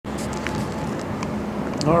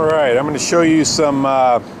Alright, I'm going to show you some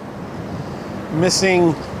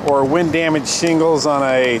missing or wind damaged shingles on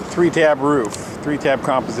a 3-tab roof, 3-tab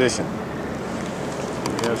composition.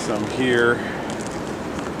 We have some here.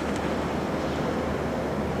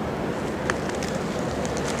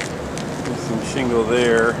 There's some shingle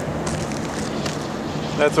there.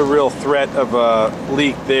 That's a real threat of a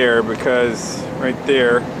leak there because right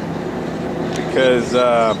there, because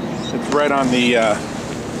it's right on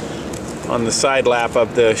the side lap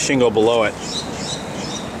of the shingle below it.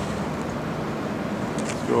 Let's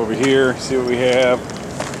go over here, see what we have.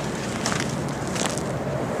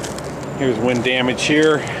 Here's wind damage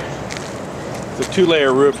here. It's a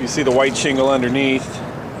 2-layer roof. You see the white shingle underneath,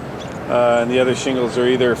 and the other shingles are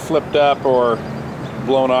either flipped up or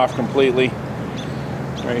blown off completely.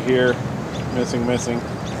 Right here, missing.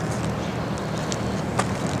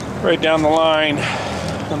 Right down the line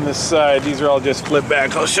on this side, these are all just flipped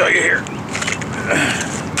back. I'll show you here.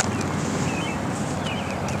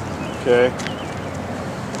 Okay.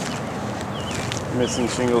 Missing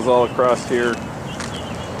shingles all across here. A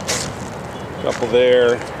couple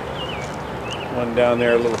there. One down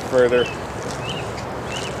there a little further.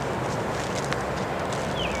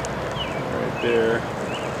 Right there.